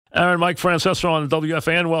Aaron, Mike Francesa on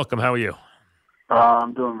WFAN. Welcome. How are you?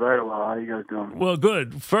 I'm doing very well. How are you guys doing? Well,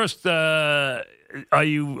 good. First, are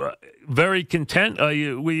you very content? Have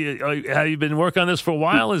you been working on this for a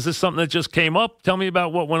while? Is this something that just came up? Tell me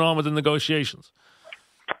about what went on with the negotiations.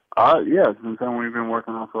 Yeah, it's been something we've been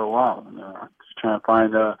working on for a while. And, just trying to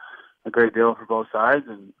find a great deal for both sides,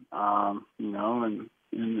 and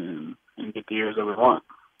and get the years that we want.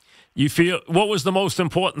 You feel what was the most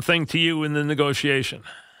important thing to you in the negotiation?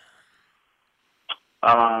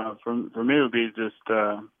 For me, it would be just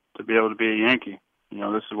to be able to be a Yankee.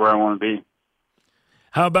 This is where I want to be.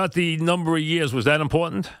 How about the number of years? Was that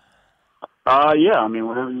important? Yeah. I mean,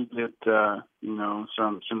 whenever you get some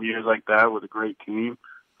years like that with a great team,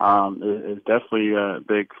 it's definitely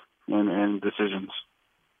big in decisions.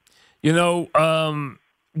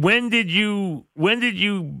 When did you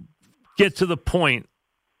get to the point?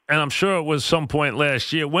 And I'm sure it was some point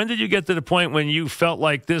last year. When did you get to the point when you felt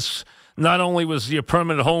like this not only was your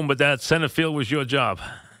permanent home, but that center field was your job?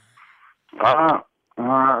 I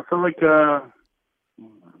feel like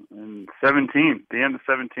in 17, the end of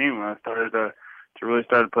 17, when I started to really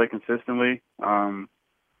start to play consistently, and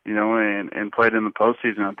played in the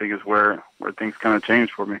postseason, I think is where things kind of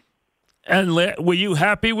changed for me. And were you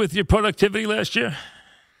happy with your productivity last year?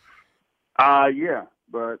 Yeah,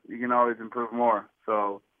 but you can always improve more.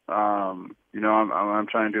 So, I'm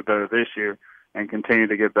trying to do better this year and continue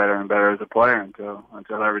to get better and better as a player until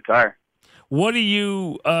I retire. What do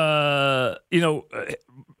you, Aaron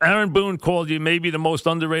Boone called you maybe the most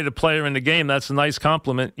underrated player in the game. That's a nice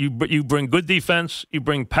compliment. You bring good defense. You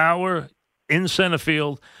bring power in center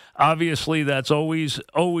field. Obviously, that's always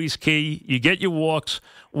key. You get your walks.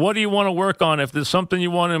 What do you want to work on? If there's something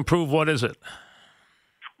you want to improve, what is it?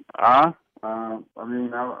 I want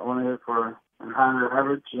to hit for higher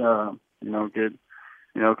average.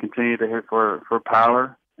 Continue to hit for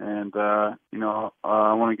power, and I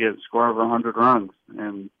want to score over 100 runs,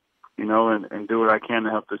 and do what I can to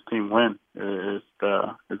help this team win. Is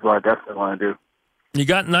what I definitely want to do. You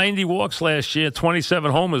got 90 walks last year,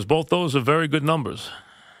 27 homers. Both those are very good numbers.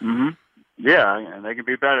 Mm-hmm. Yeah, and they can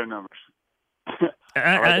be better numbers.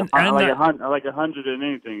 I like 100 in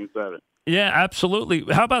anything is better. Yeah, absolutely.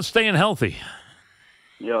 How about staying healthy?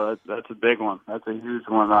 Yeah, that's a big one. That's a huge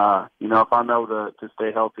one. If I'm able to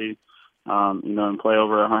stay healthy, and play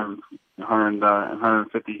over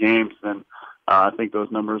 150 games, then I think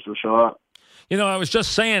those numbers will show up. I was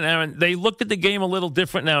just saying, Aaron, they look at the game a little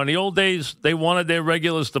different now. In the old days, they wanted their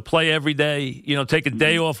regulars to play every day, take a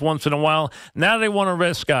day off once in a while. Now they want to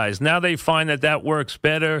rest guys. Now they find that works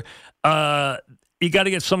better. You got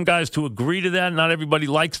to get some guys to agree to that. Not everybody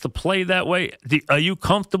likes to play that way. Are you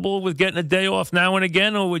comfortable with getting a day off now and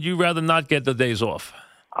again, or would you rather not get the days off?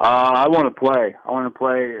 I want to play. I want to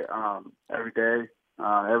play every day.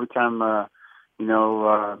 Every time, you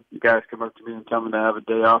guys come up to me and tell me to have a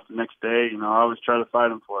day off the next day, I always try to fight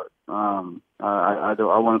them for it. I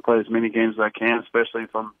want to play as many games as I can, especially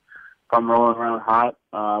if I'm rolling around hot.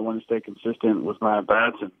 I want to stay consistent with my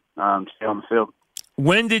at-bats and stay on the field.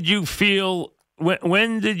 When did you feel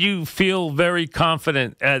very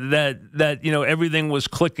confident that everything was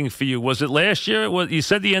clicking for you? Was it last year? You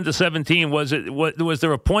said the end of 17. Was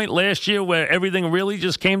there a point last year where everything really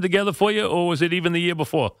just came together for you, or was it even the year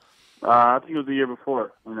before? I think it was the year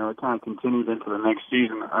before. It kind of continued into the next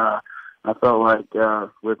season. I felt like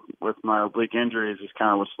with my oblique injuries, just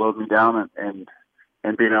kind of what slowed me down and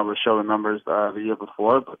being able to show the numbers the year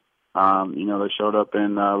before, but they showed up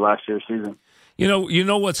in last year's season. You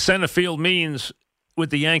know what center field means with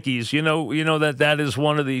the Yankees. You know that is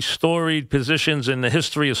one of the storied positions in the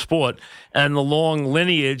history of sport and the long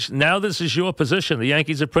lineage. Now this is your position. The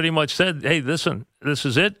Yankees have pretty much said, "Hey, listen, this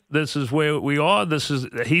is it. This is where we are.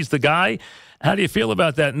 He's the guy." How do you feel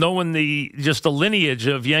about that? Knowing the lineage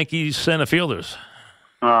of Yankees center fielders.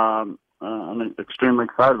 I'm extremely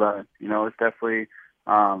excited about it. It's definitely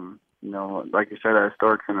like you said, a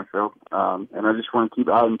historic center field, and I just want to keep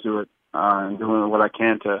adding to it. And doing what I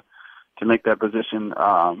can to make that position,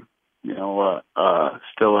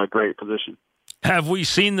 still a great position. Have we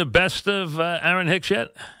seen the best of Aaron Hicks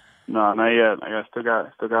yet? No, not yet. I still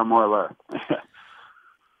got more left.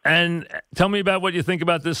 And tell me about what you think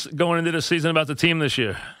about this going into the season, about the team this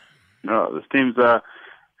year. No, this team's it's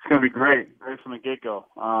going to be great from the get-go.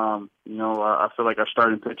 I feel like our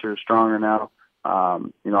starting pitcher is stronger now.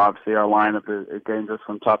 Obviously our lineup is getting just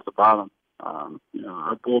from top to bottom.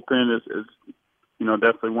 Our bullpen is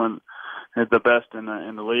definitely is the best in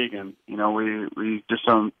the league, and we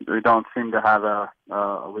don't seem to have a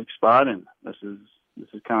weak spot, and this is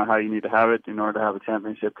kind of how you need to have it in order to have a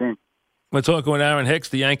championship team. We're talking with Aaron Hicks.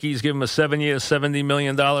 The Yankees give him a 7-year, $70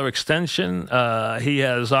 million extension. He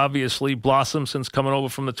has obviously blossomed since coming over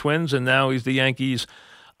from the Twins, and now he's the Yankees'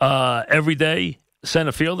 everyday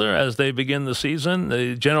center fielder as they begin the season.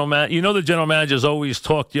 The general the general manager's always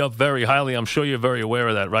talked you up very highly. I'm sure you're very aware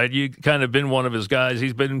of that, right? You kind of been one of his guys.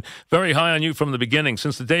 He's been very high on you from the beginning.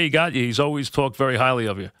 Since the day he got you, he's always talked very highly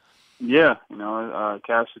of you. Yeah,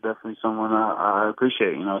 Cash is definitely someone I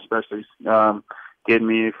appreciate, especially getting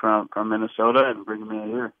me from Minnesota and bringing me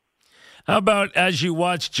here. How about as you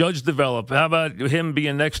watch Judge develop? How about him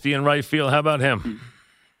being next to you in right field? How about him?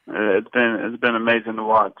 It's been amazing to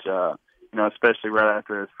watch. Especially right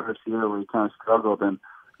after his first year where he kind of struggled. And,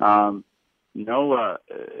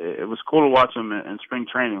 it was cool to watch him in spring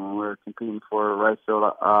training when we were competing for a right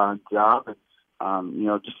field job. And,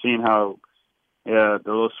 just seeing how the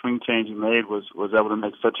little swing change he made was able to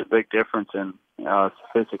make such a big difference in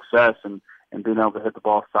his success and being able to hit the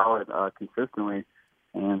ball solid consistently.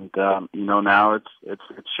 And, now it's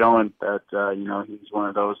showing that, he's one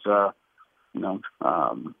of those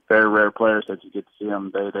very rare players that you get to see on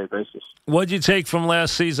a day-to-day basis. What did you take from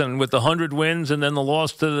last season with the 100 wins and then the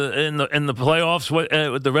loss to in the playoffs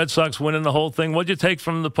with the Red Sox winning the whole thing? What did you take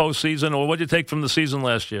from the postseason, or what did you take from the season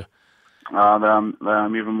last year? That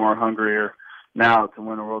I'm even more hungrier now to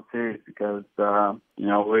win a World Series because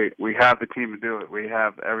we have the team to do it. We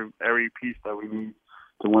have every piece that we need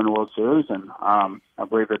to win a World Series, and I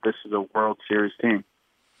believe that this is a World Series team.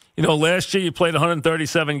 Last year you played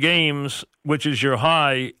 137 games, which is your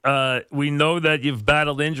high. We know that you've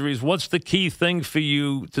battled injuries. What's the key thing for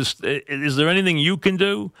you? Is there anything you can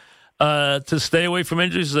do to stay away from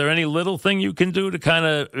injuries? Is there any little thing you can do to kind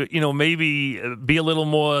of, maybe be a little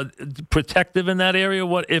more protective in that area?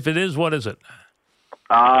 What if it is? What is it?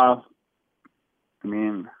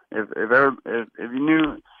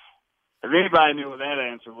 If anybody knew what that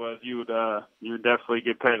answer was, you would definitely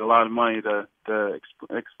get paid a lot of money to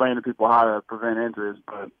explain to people how to prevent injuries.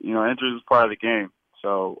 But injuries is part of the game.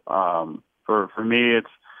 So for me,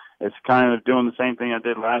 it's kind of doing the same thing I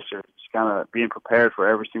did last year. Just kind of being prepared for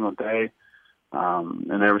every single day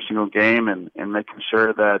and every single game, and making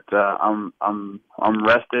sure that I'm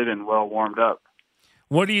rested and well warmed up.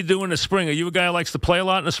 What do you do in the spring? Are you a guy who likes to play a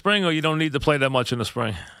lot in the spring, or you don't need to play that much in the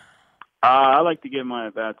spring? I like to get my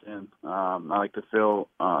at-bats in. I like to feel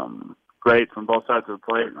great from both sides of the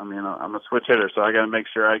plate. I'm a switch hitter, so I got to make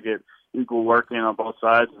sure I get equal work in on both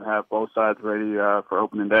sides and have both sides ready for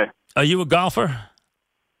opening day. Are you a golfer?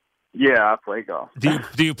 Yeah, I play golf. Do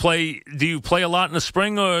you play a lot in the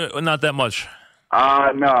spring or not that much?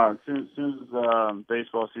 No. As soon as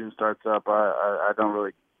baseball season starts up, I don't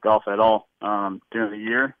really golf at all during the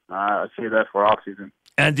year. I see that for off season.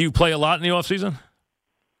 And do you play a lot in the off season?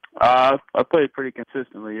 I play pretty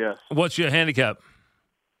consistently, yes. What's your handicap?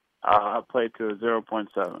 I play to a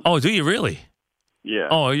 0.7. Oh, do you really? Yeah.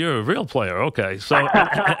 Oh, you're a real player. Okay. So,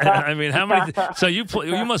 how many? So you play?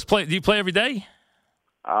 You must play. Do you play every day?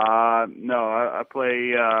 No. I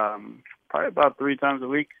play probably about 3 times a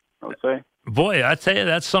week, I would say. Boy, I tell you,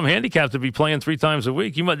 that's some handicap to be playing 3 times a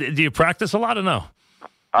week. Do you practice a lot or no?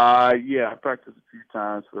 Yeah, I practice a few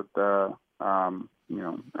times with out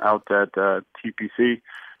at TPC.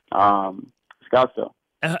 Scottsdale.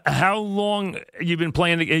 How long you've been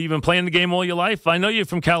playing? You've been playing the game all your life? I know you're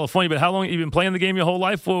from California, but how long have you been playing the game your whole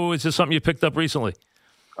life, or was this something you picked up recently?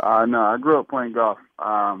 No, I grew up playing golf.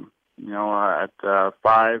 At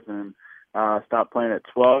 5, and stopped playing at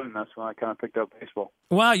 12, and that's when I kind of picked up baseball.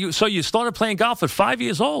 Wow! So you started playing golf at 5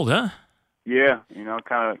 years old, huh? Yeah,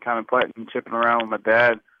 kind of playing and chipping around with my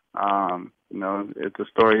dad. It's a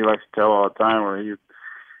story he likes to tell all the time where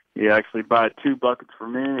he actually bought 2 buckets for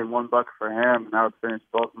me and 1 bucket for him, and I would finish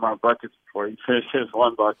both of my buckets before he finished his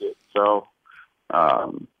 1 bucket. So,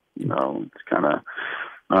 it's kind of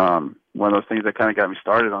one of those things that kind of got me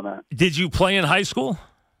started on that. Did you play in high school?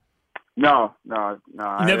 No.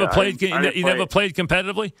 You never played. You never played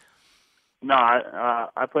competitively? No,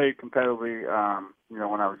 I played competitively.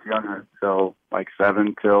 When I was younger, so like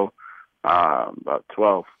 7 till about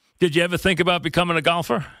 12. Did you ever think about becoming a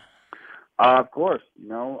golfer? Of course,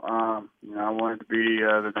 I wanted to be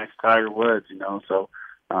the next Tiger Woods, so,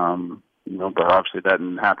 but obviously that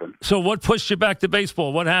didn't happen. So what pushed you back to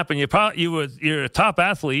baseball? What happened? You're a top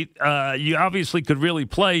athlete. You obviously could really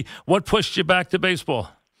play. What pushed you back to baseball?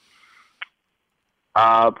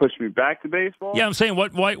 Pushed me back to baseball? Yeah, I'm saying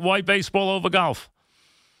why baseball over golf?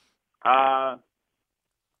 Because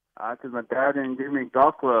my dad didn't give me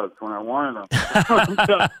golf clubs when I wanted them.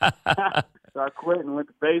 So I quit and went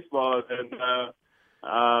to baseball, and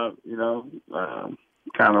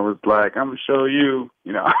kind of was like, I'm gonna show you.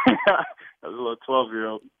 I was a little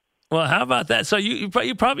 12-year-old. Well, how about that? So you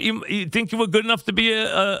think you were good enough to be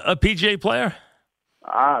a PGA player?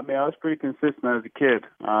 I mean, I was pretty consistent as a kid.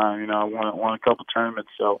 I won a couple tournaments,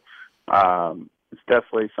 so it's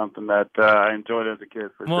definitely something that I enjoyed as a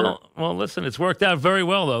kid. Sure. Well, listen, it's worked out very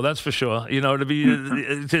well, though. That's for sure. To be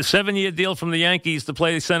a 7-year deal from the Yankees to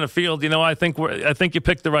play center field. I think you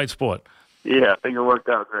picked the right sport. Yeah, I think it worked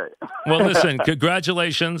out great. Well, listen,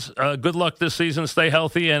 congratulations. Good luck this season. Stay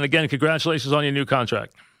healthy, and again, congratulations on your new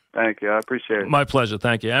contract. Thank you. I appreciate it. My pleasure.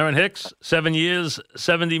 Thank you, Aaron Hicks. 7 years,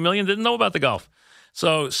 $70 million. Didn't know about the golf.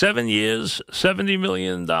 So 7 years, $70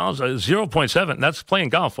 million, 0.7. That's playing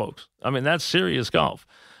golf, folks. I mean, that's serious golf.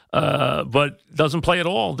 But doesn't play at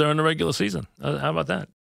all during the regular season. How about that?